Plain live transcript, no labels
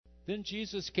Then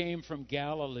Jesus came from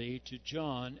Galilee to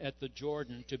John at the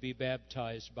Jordan to be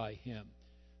baptized by him.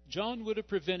 John would have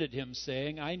prevented him,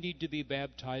 saying, I need to be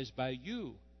baptized by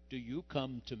you. Do you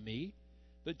come to me?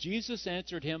 But Jesus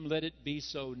answered him, Let it be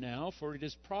so now, for it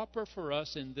is proper for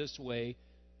us in this way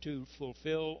to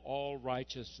fulfill all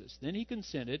righteousness. Then he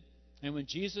consented, and when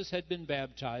Jesus had been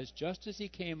baptized, just as he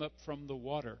came up from the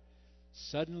water,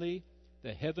 suddenly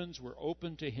the heavens were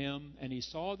opened to him, and he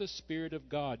saw the Spirit of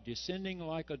God descending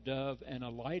like a dove and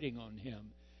alighting on him.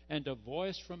 And a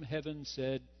voice from heaven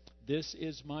said, This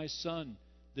is my Son,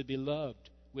 the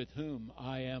beloved, with whom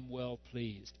I am well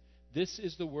pleased. This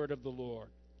is the word of the Lord.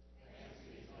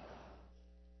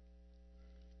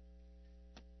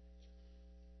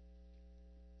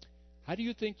 How do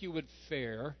you think you would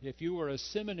fare if you were a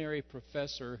seminary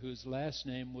professor whose last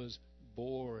name was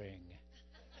Boring?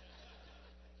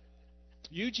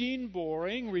 Eugene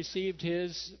Boring received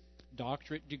his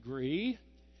doctorate degree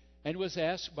and was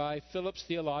asked by Phillips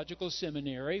Theological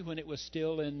Seminary, when it was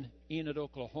still in Enid,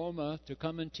 Oklahoma, to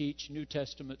come and teach New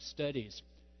Testament studies.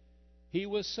 He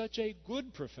was such a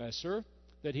good professor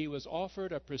that he was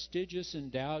offered a prestigious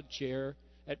endowed chair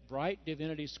at Bright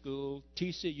Divinity School,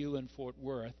 TCU in Fort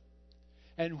Worth.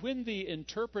 And when the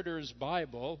Interpreter's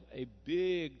Bible, a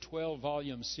big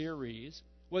 12-volume series,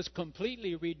 was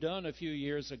completely redone a few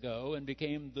years ago and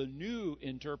became the New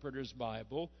Interpreter's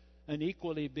Bible, an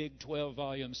equally big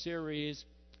 12-volume series,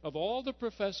 of all the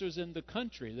professors in the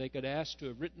country they could ask to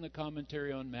have written the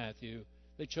commentary on Matthew,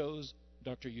 they chose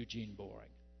Dr. Eugene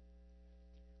Boring.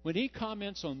 When he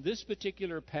comments on this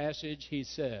particular passage, he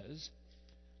says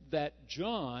that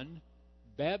John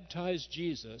baptized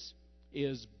Jesus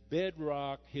is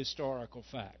bedrock historical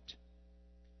fact.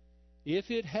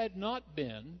 If it had not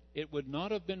been, it would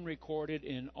not have been recorded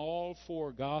in all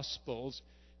four Gospels,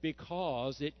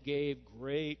 because it gave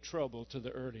great trouble to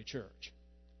the early church.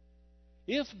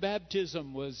 If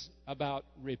baptism was about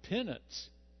repentance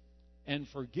and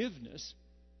forgiveness,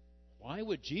 why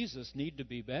would Jesus need to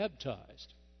be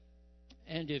baptized?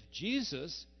 And if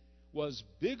Jesus was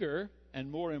bigger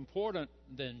and more important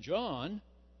than John,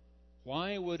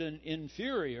 why would an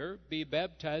inferior be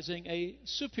baptizing a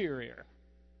superior?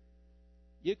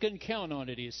 You can count on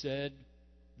it, he said,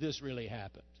 this really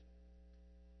happened.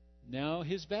 Now,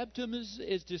 his baptism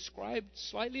is described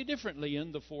slightly differently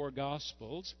in the four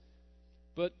Gospels,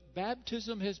 but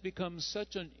baptism has become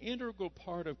such an integral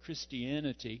part of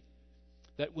Christianity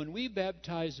that when we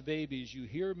baptize babies, you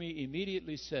hear me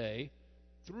immediately say,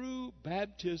 through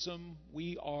baptism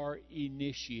we are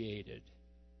initiated,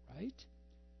 right?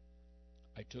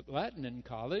 I took Latin in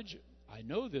college. I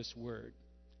know this word.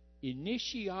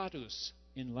 Initiatus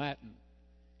in Latin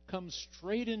comes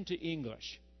straight into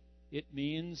English. It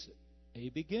means a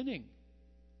beginning,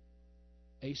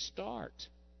 a start.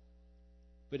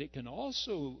 But it can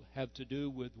also have to do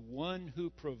with one who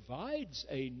provides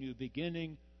a new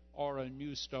beginning or a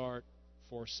new start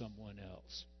for someone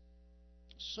else.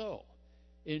 So,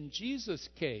 in Jesus'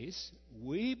 case,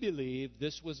 we believe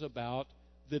this was about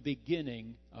the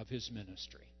beginning of his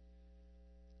ministry.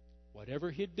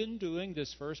 Whatever he'd been doing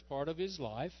this first part of his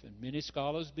life, and many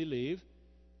scholars believe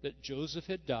that Joseph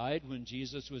had died when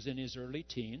Jesus was in his early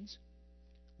teens.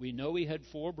 We know he had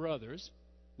 4 brothers.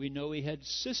 We know he had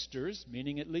sisters,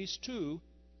 meaning at least 2.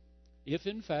 If,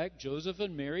 in fact, Joseph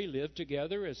and Mary lived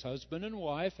together as husband and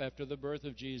wife after the birth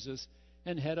of Jesus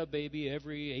and had a baby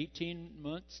every 18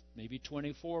 months, maybe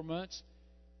 24 months,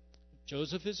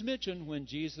 Joseph is mentioned when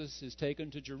Jesus is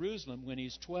taken to Jerusalem when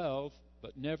he's 12,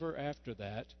 but never after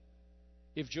that.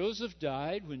 If Joseph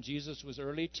died when Jesus was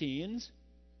early teens,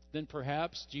 then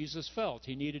perhaps Jesus felt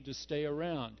he needed to stay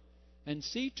around and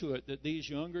see to it that these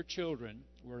younger children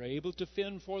were able to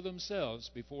fend for themselves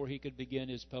before he could begin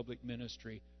his public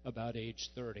ministry about age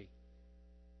 30.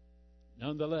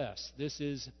 Nonetheless, this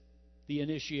is the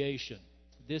initiation.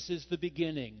 This is the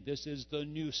beginning. This is the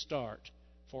new start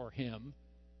for him,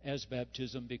 as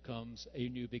baptism becomes a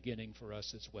new beginning for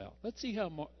us as well. Let's see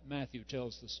how Matthew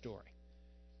tells the story.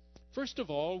 First of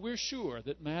all, we're sure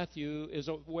that Matthew is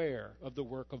aware of the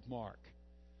work of Mark.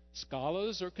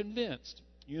 Scholars are convinced,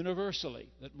 universally,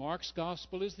 that Mark's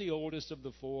gospel is the oldest of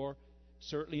the 4.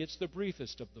 Certainly it's the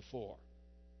briefest of the 4.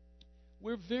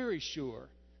 We're very sure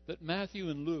that Matthew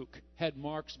and Luke had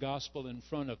Mark's gospel in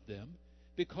front of them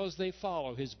because they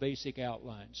follow his basic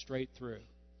outline straight through.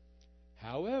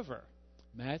 However,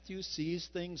 Matthew sees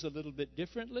things a little bit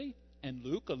differently, and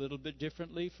Luke a little bit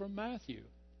differently from Matthew.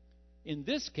 In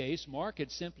this case, Mark had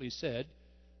simply said,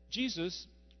 Jesus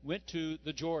went to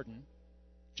the Jordan,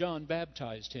 John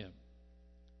baptized him.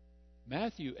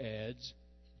 Matthew adds,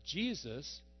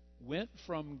 Jesus went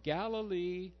from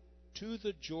Galilee to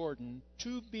the Jordan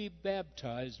to be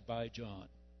baptized by John.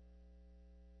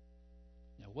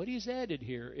 Now, what he's added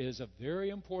here is a very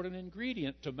important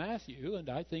ingredient to Matthew, and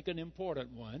I think an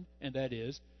important one, and that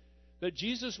is that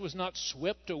Jesus was not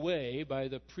swept away by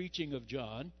the preaching of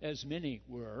John, as many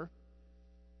were.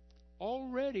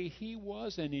 Already he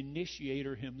was an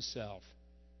initiator himself.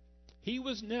 He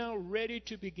was now ready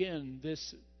to begin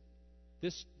this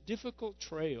difficult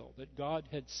trail that God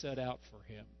had set out for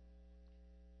him.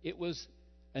 It was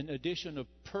an addition of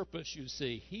purpose, you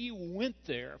see. He went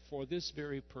there for this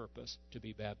very purpose, to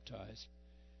be baptized.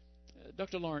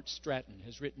 Dr. Lawrence Stratton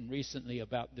has written recently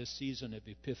about this season of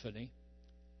Epiphany.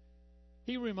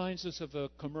 He reminds us of a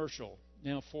commercial,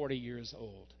 now 40 years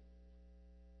old.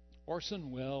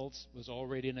 Orson Welles was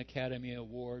already an Academy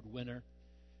Award winner,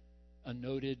 a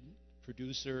noted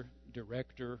producer,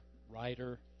 director,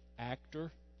 writer,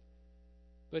 actor.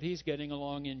 But he's getting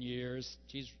along in years.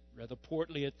 He's rather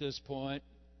portly at this point.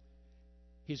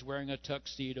 He's wearing a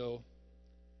tuxedo.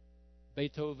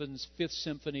 Beethoven's Fifth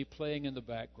Symphony playing in the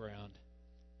background.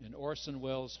 And Orson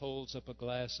Welles holds up a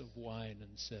glass of wine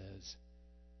and says,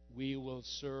 "We will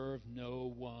serve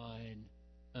no wine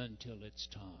until it's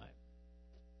time."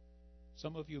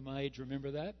 Some of you my age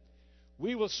remember that.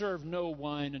 We will serve no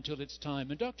wine until it's time.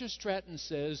 And Dr. Stratton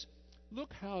says,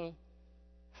 look how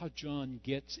John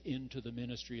gets into the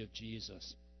ministry of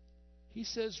Jesus. He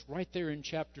says right there in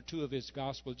chapter 2 of his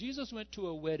gospel, Jesus went to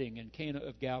a wedding in Cana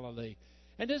of Galilee.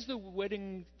 And as the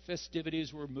wedding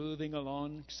festivities were moving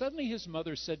along, suddenly his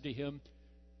mother said to him,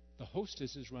 "The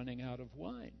hostess is running out of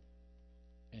wine."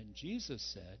 And Jesus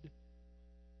said,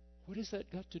 "What has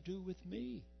that got to do with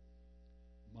me?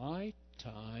 My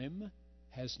time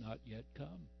has not yet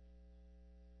come."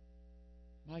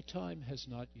 My time has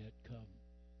not yet come.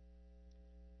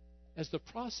 As the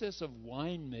process of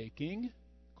winemaking,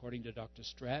 according to Dr.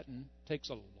 Stratton, takes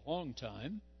a long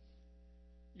time,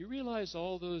 you realize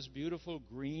all those beautiful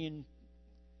green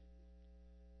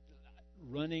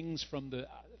runnings from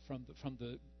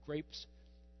the grapes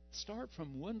start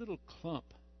from one little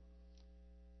clump.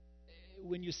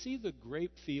 When you see the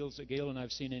grape fields that Gail and I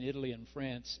have seen in Italy and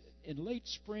France, in late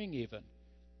spring even,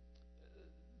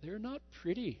 they're not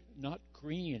pretty, not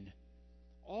green.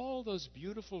 All those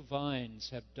beautiful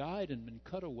vines have died and been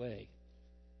cut away.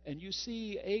 And you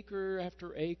see acre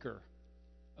after acre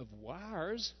of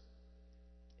wires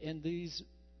and these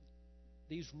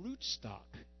rootstock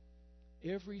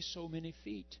every so many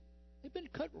feet. They've been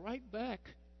cut right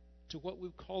back to what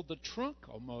we've called the trunk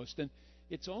almost. And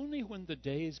it's only when the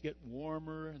days get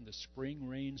warmer and the spring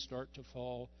rains start to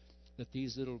fall that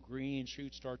these little green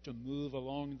shoots start to move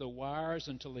along the wires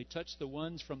until they touch the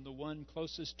ones from the one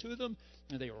closest to them,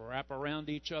 and they wrap around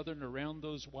each other and around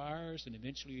those wires, and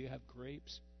eventually you have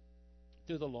grapes.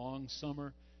 Through the long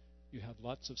summer, you have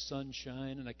lots of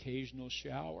sunshine and occasional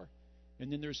shower,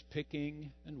 and then there's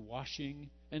picking and washing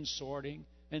and sorting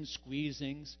and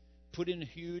squeezings, put in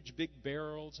huge big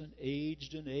barrels and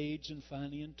aged, and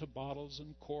finally into bottles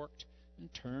and corked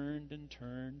and turned and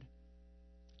turned.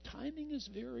 Timing is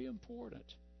very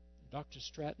important. Dr.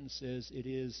 Stratton says it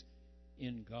is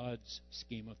in God's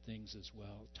scheme of things as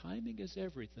well. Timing is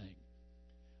everything.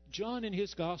 John in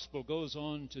his gospel goes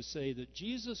on to say that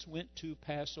Jesus went to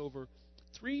Passover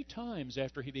 3 times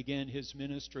after he began his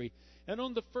ministry. And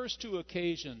on the first 2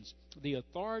 occasions, the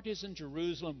authorities in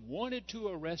Jerusalem wanted to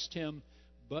arrest him,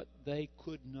 but they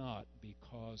could not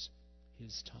because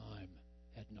his time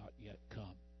had not yet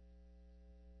come.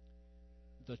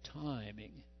 The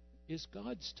timing is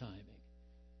God's timing.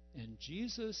 And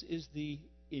Jesus is the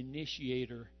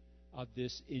initiator of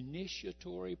this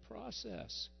initiatory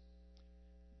process.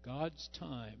 God's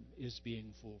time is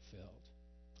being fulfilled.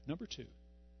 Number 2.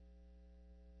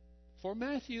 For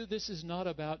Matthew, this is not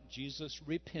about Jesus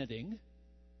repenting.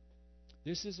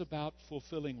 This is about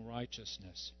fulfilling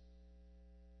righteousness.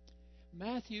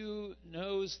 Matthew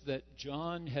knows that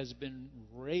John has been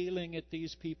railing at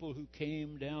these people who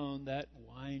came down that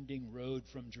winding road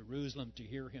from Jerusalem to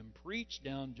hear him preach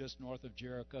down just north of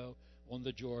Jericho on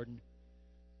the Jordan.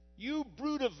 "You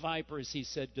brood of vipers," he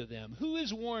said to them, "who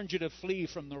has warned you to flee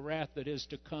from the wrath that is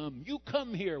to come? You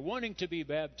come here wanting to be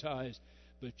baptized,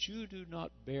 but you do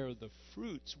not bear the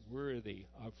fruits worthy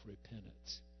of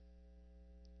repentance."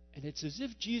 And it's as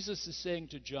if Jesus is saying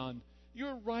to John,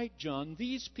 "You're right, John.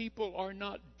 These people are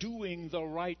not doing the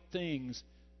right things.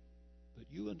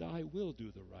 But you and I will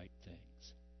do the right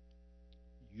things.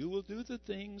 You will do the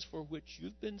things for which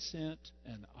you've been sent,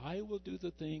 and I will do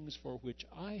the things for which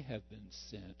I have been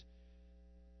sent."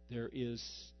 There is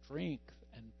strength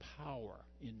and power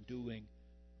in doing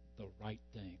the right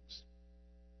things.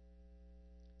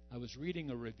 I was reading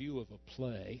a review of a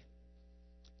play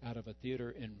out of a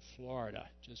theater in Florida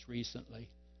just recently.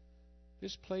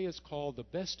 This play is called The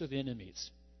Best of Enemies.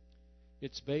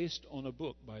 It's based on a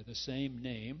book by the same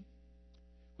name,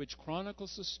 which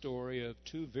chronicles the story of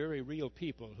two very real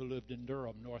people who lived in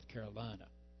Durham, North Carolina.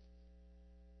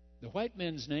 The white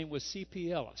man's name was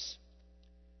C.P. Ellis,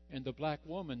 and the black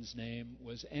woman's name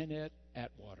was Annette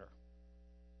Atwater.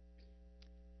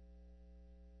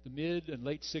 The mid and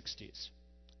late 60s,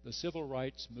 the civil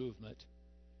rights movement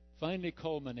finally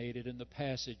culminated in the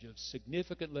passage of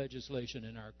significant legislation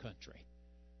in our country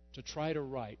to try to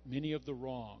right many of the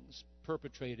wrongs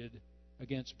perpetrated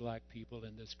against black people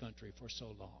in this country for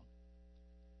so long.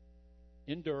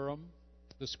 In Durham,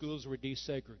 the schools were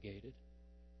desegregated,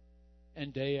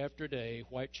 and day after day,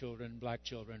 white children, black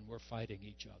children were fighting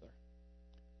each other.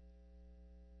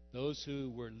 Those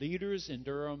who were leaders in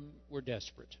Durham were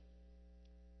desperate.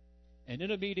 And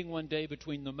in a meeting one day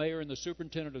between the mayor and the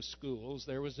superintendent of schools,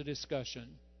 there was a discussion.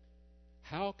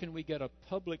 How can we get a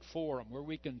public forum where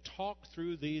we can talk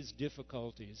through these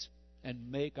difficulties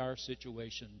and make our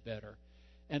situation better?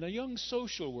 And a young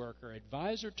social worker,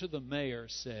 advisor to the mayor,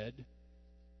 said,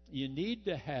 you need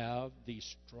to have the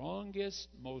strongest,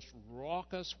 most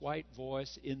raucous white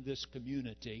voice in this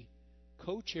community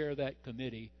co-chair that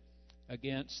committee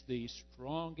against the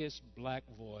strongest black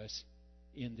voice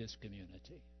in this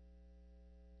community.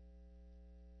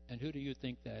 And who do you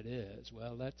think that is?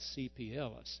 Well, that's C.P.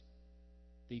 Ellis,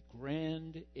 the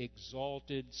grand,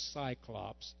 exalted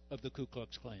cyclops of the Ku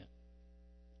Klux Klan,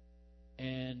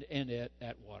 and Annette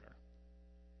Atwater.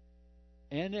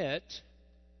 Annette,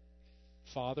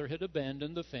 father had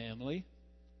abandoned the family.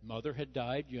 Mother had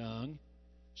died young.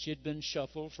 She had been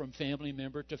shuffled from family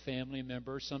member to family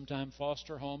member, sometime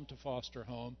foster home to foster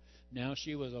home. Now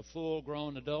she was a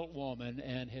full-grown adult woman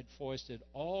and had foisted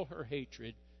all her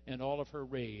hatred and all of her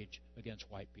rage against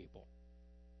white people.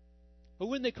 But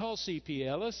when they called C.P.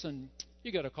 Ellis, and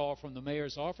you got a call from the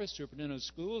mayor's office, superintendent of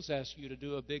schools, asked you to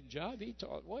do a big job, he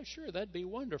thought, well, sure, that'd be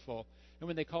wonderful. And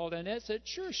when they called Annette, said,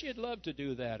 sure, she'd love to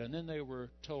do that. And then they were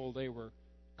told they were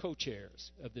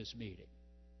co-chairs of this meeting.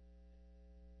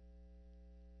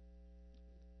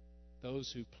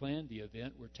 Those who planned the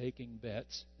event were taking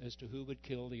bets as to who would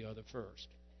kill the other first.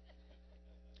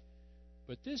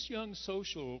 But this young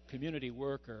social community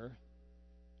worker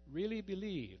really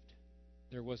believed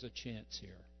there was a chance here.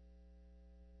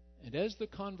 And as the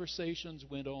conversations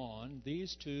went on,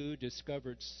 these two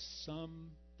discovered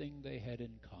something they had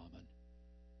in common.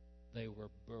 They were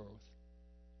both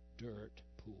dirt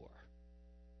poor,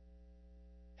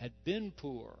 had been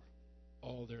poor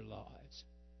all their lives.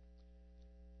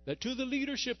 That to the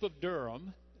leadership of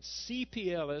Durham,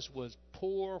 C.P. Ellis was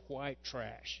poor white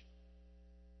trash.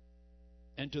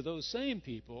 And to those same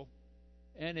people,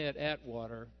 Annette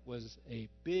Atwater was a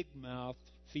big-mouthed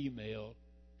female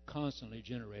constantly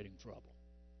generating trouble.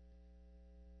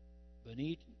 But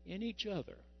in each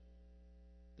other,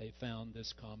 they found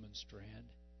this common strand.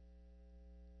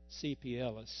 C.P.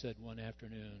 Ellis said one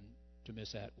afternoon to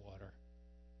Miss Atwater,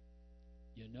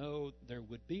 you know, there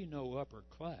would be no upper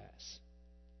class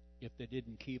if they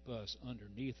didn't keep us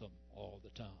underneath them all the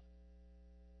time.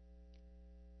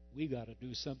 We got to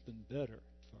do something better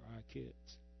for our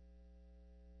kids.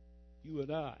 You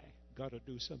and I got to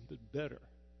do something better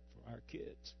for our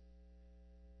kids.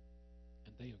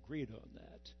 And they agreed on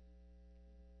that.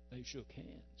 They shook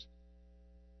hands.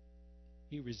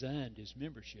 He resigned his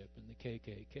membership in the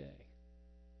KKK.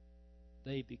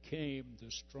 They became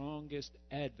the strongest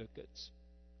advocates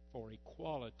for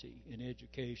equality in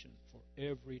education for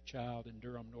every child in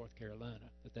Durham, North Carolina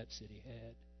that city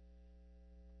had.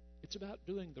 It's about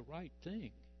doing the right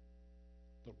thing.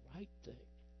 The right thing.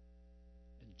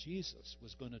 And Jesus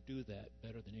was going to do that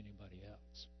better than anybody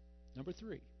else. Number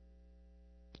 3.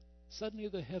 Suddenly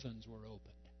the heavens were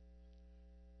opened.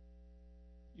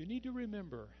 You need to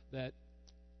remember that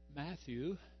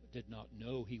Matthew did not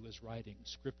know he was writing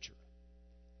Scripture.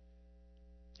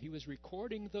 He was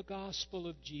recording the gospel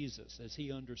of Jesus as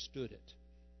he understood it.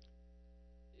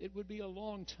 It would be a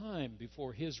long time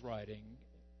before his writing,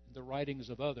 the writings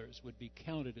of others, would be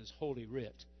counted as Holy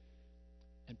Writ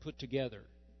and put together,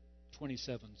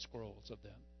 27 scrolls of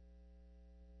them.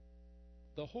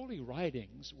 The holy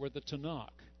writings were the Tanakh,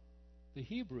 the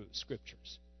Hebrew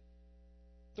Scriptures,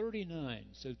 39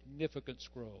 significant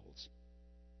scrolls,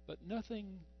 but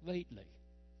nothing lately.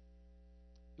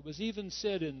 It was even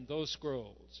said in those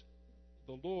scrolls,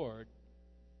 the Lord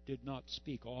did not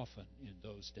speak often in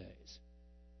those days.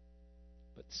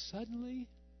 But suddenly,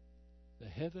 the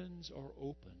heavens are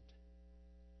opened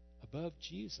above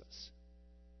Jesus.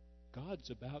 God's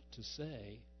about to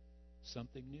say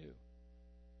something new.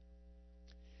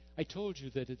 I told you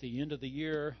that at the end of the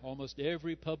year, almost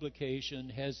every publication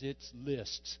has its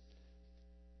lists.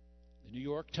 The New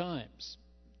York Times,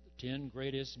 the 10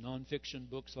 greatest nonfiction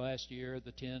books last year,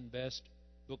 the 10 best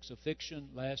books of fiction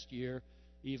last year,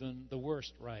 even the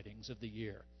worst writings of the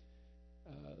year.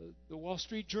 The Wall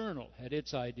Street Journal had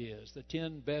its ideas, the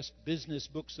 10 best business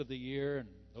books of the year, and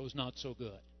those not so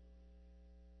good.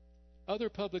 Other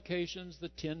publications, the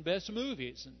 10 best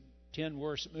movies and 10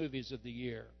 worst movies of the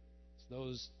year.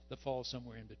 Those that fall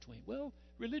somewhere in between. Well,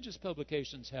 religious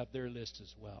publications have their list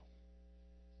as well.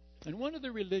 And one of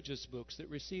the religious books that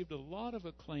received a lot of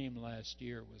acclaim last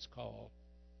year was called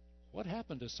What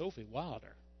Happened to Sophie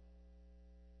Wilder?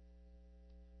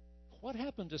 What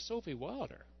happened to Sophie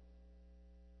Wilder?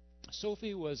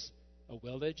 Sophie was a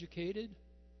well-educated,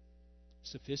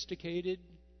 sophisticated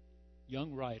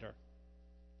young writer.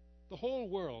 The whole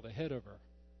world ahead of her.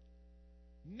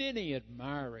 Many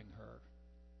admiring her.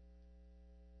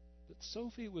 But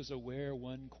Sophie was aware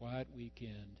one quiet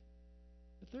weekend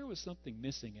that there was something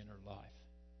missing in her life.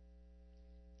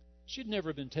 She'd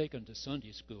never been taken to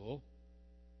Sunday school,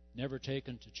 never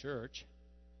taken to church.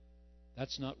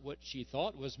 That's not what she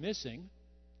thought was missing.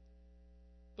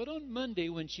 But on Monday,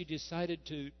 when she decided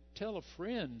to tell a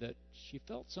friend that she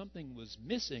felt something was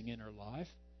missing in her life,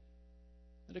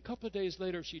 and a couple of days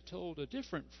later she told a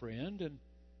different friend, and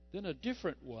then a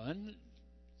different one,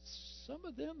 some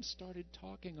of them started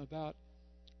talking about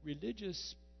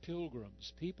religious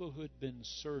pilgrims, people who had been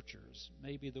searchers,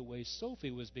 maybe the way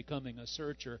Sophie was becoming a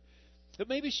searcher, that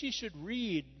maybe she should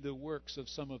read the works of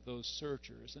some of those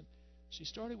searchers. And she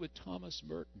started with Thomas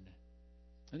Merton,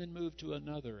 and then moved to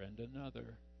another and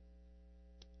another.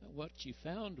 And what she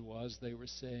found was they were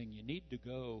saying, you need to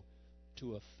go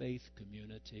to a faith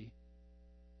community.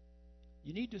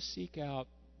 You need to seek out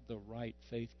the right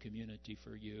faith community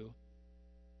for you.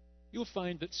 You'll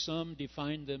find that some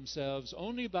define themselves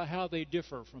only by how they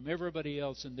differ from everybody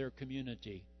else in their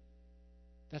community.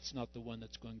 That's not the one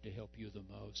that's going to help you the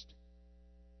most.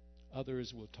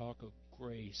 Others will talk of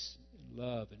grace and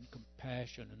love and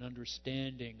compassion and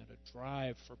understanding and a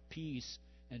drive for peace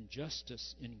and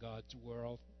justice in God's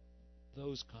world.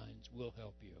 Those kinds will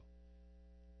help you.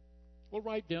 Well,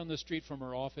 right down the street from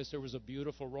her office, there was a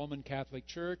beautiful Roman Catholic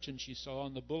church, and she saw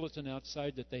on the bulletin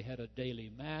outside that they had a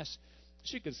daily Mass.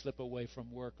 She could slip away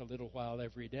from work a little while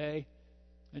every day,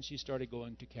 and she started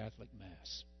going to Catholic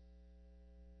Mass.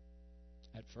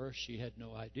 At first, she had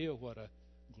no idea what a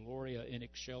Gloria in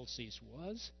Excelsis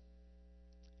was,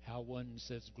 how one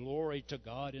says glory to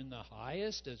God in the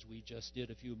highest, as we just did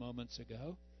a few moments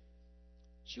ago.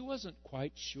 She wasn't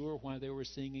quite sure why they were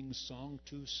singing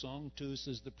Sanctus, Sanctus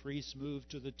as the priest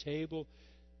moved to the table,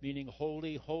 meaning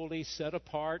holy, holy, set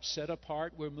apart, set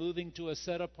apart. We're moving to a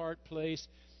set apart place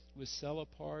with set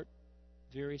apart,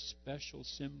 very special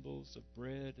symbols of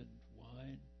bread and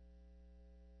wine.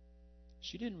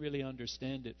 She didn't really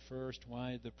understand at first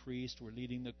why the priests were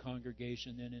leading the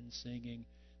congregation in and singing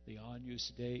the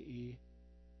Agnus Dei.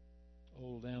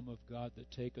 O Lamb of God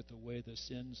that taketh away the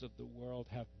sins of the world,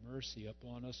 have mercy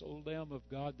upon us. O Lamb of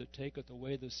God that taketh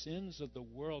away the sins of the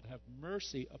world, have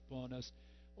mercy upon us.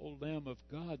 O Lamb of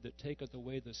God that taketh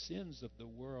away the sins of the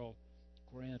world,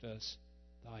 grant us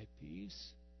thy peace.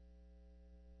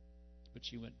 But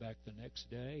she went back the next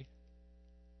day,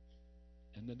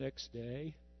 and the next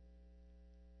day,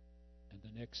 and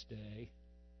the next day.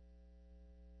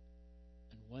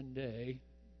 And one day,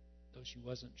 though she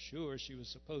wasn't sure she was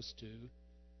supposed to,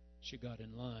 she got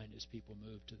in line as people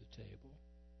moved to the table.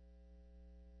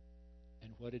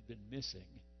 And what had been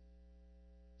missing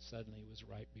suddenly was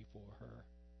right before her.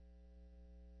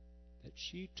 That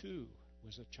she too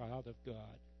was a child of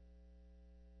God,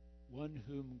 one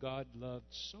whom God loved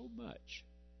so much,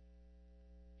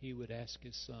 he would ask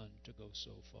his son to go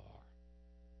so far.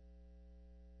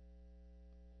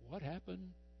 What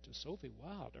happened to Sophie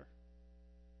Wilder?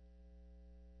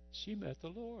 She met the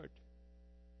Lord.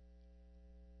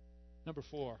 Number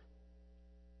 4,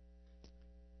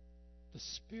 the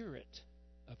Spirit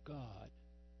of God.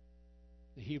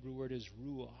 The Hebrew word is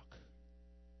ruach.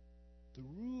 The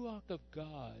ruach of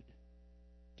God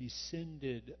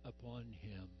descended upon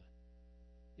him.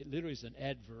 It literally is an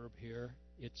adverb here.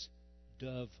 It's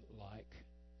dove-like.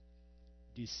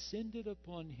 Descended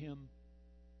upon him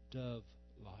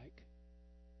dove-like.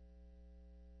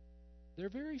 There are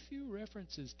very few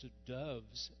references to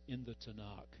doves in the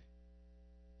Tanakh.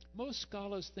 Most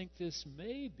scholars think this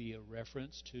may be a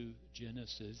reference to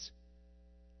Genesis,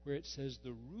 where it says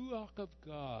the Ruach of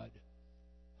God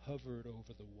hovered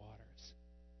over the waters,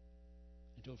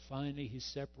 until finally he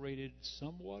separated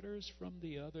some waters from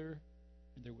the other,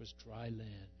 and there was dry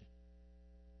land.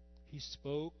 He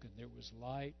spoke and there was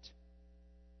light.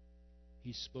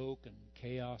 He spoke and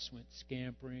chaos went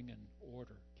scampering and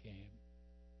order came.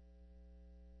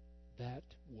 That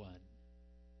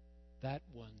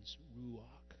one's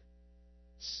ruach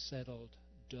settled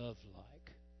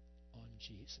dove-like on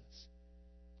Jesus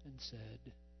and said,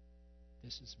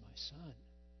 "This is my son.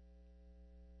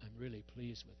 I'm really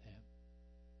pleased with him."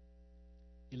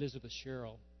 Elizabeth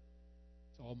Sherrill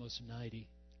is almost 90,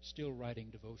 still writing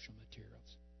devotional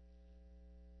materials.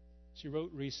 She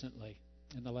wrote recently,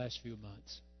 in the last few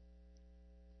months,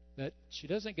 that she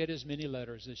doesn't get as many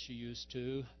letters as she used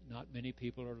to. Not many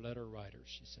people are letter writers,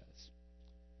 she says.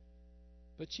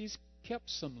 But she's kept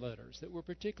some letters that were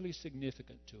particularly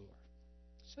significant to her.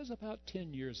 She says about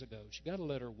 10 years ago, she got a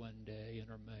letter one day in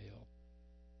her mail.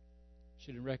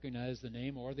 She didn't recognize the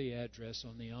name or the address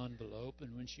on the envelope,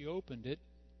 and when she opened it,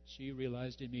 she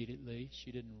realized immediately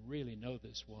she didn't really know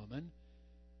this woman.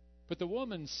 But the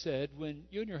woman said, "When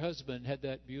you and your husband had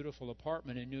that beautiful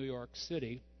apartment in New York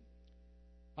City,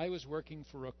 I was working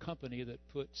for a company that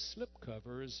put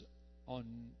slipcovers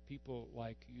on people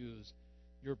like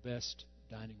your best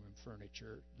dining room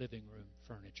furniture, living room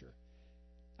furniture.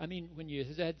 I mean, when you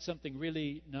had something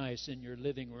really nice in your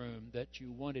living room that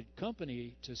you wanted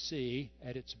company to see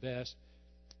at its best,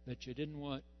 that you didn't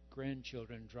want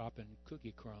grandchildren dropping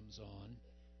cookie crumbs on,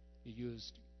 you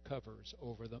used covers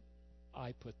over them.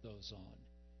 I put those on."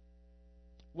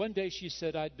 One day she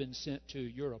said, "I'd been sent to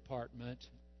your apartment.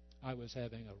 I was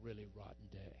having a really rotten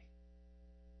day.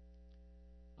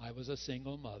 I was a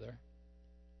single mother.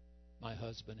 My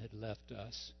husband had left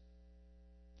us.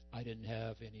 I didn't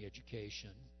have any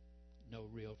education, no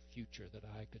real future that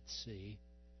I could see,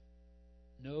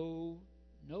 no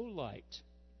light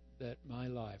that my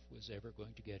life was ever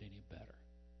going to get any better.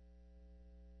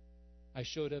 I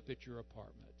showed up at your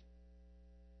apartment,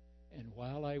 and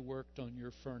while I worked on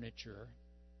your furniture,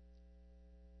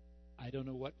 I don't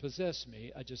know what possessed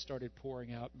me. I just started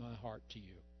pouring out my heart to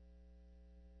you.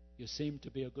 You seemed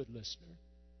to be a good listener.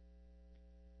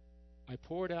 I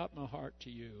poured out my heart to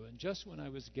you, and just when I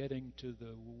was getting to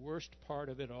the worst part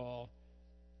of it all,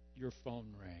 your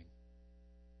phone rang.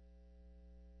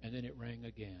 And then it rang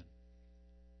again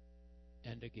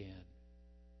and again.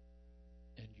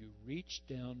 And you reached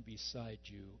down beside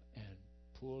you and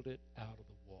pulled it out of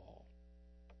the wall.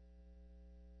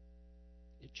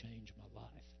 It changed my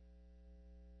life.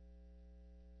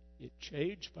 It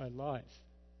changed my life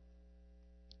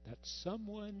that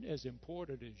someone as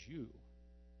important as you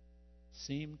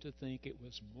seemed to think it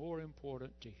was more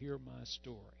important to hear my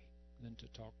story than to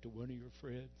talk to one of your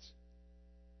friends.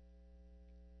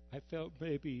 I felt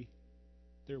maybe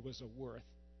there was a worth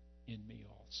in me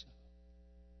also.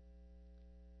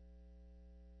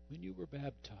 When you were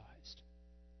baptized,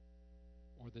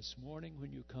 or this morning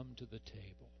when you come to the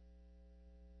table,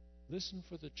 listen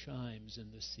for the chimes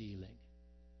in the ceiling.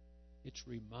 It's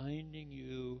reminding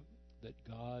you that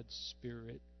God's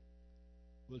Spirit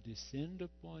will descend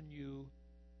upon you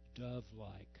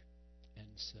dove-like and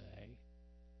say,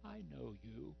 "I know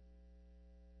you.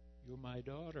 You're my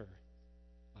daughter.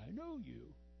 I know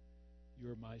you.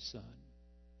 You're my son.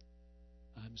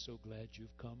 I'm so glad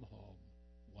you've come home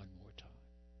one more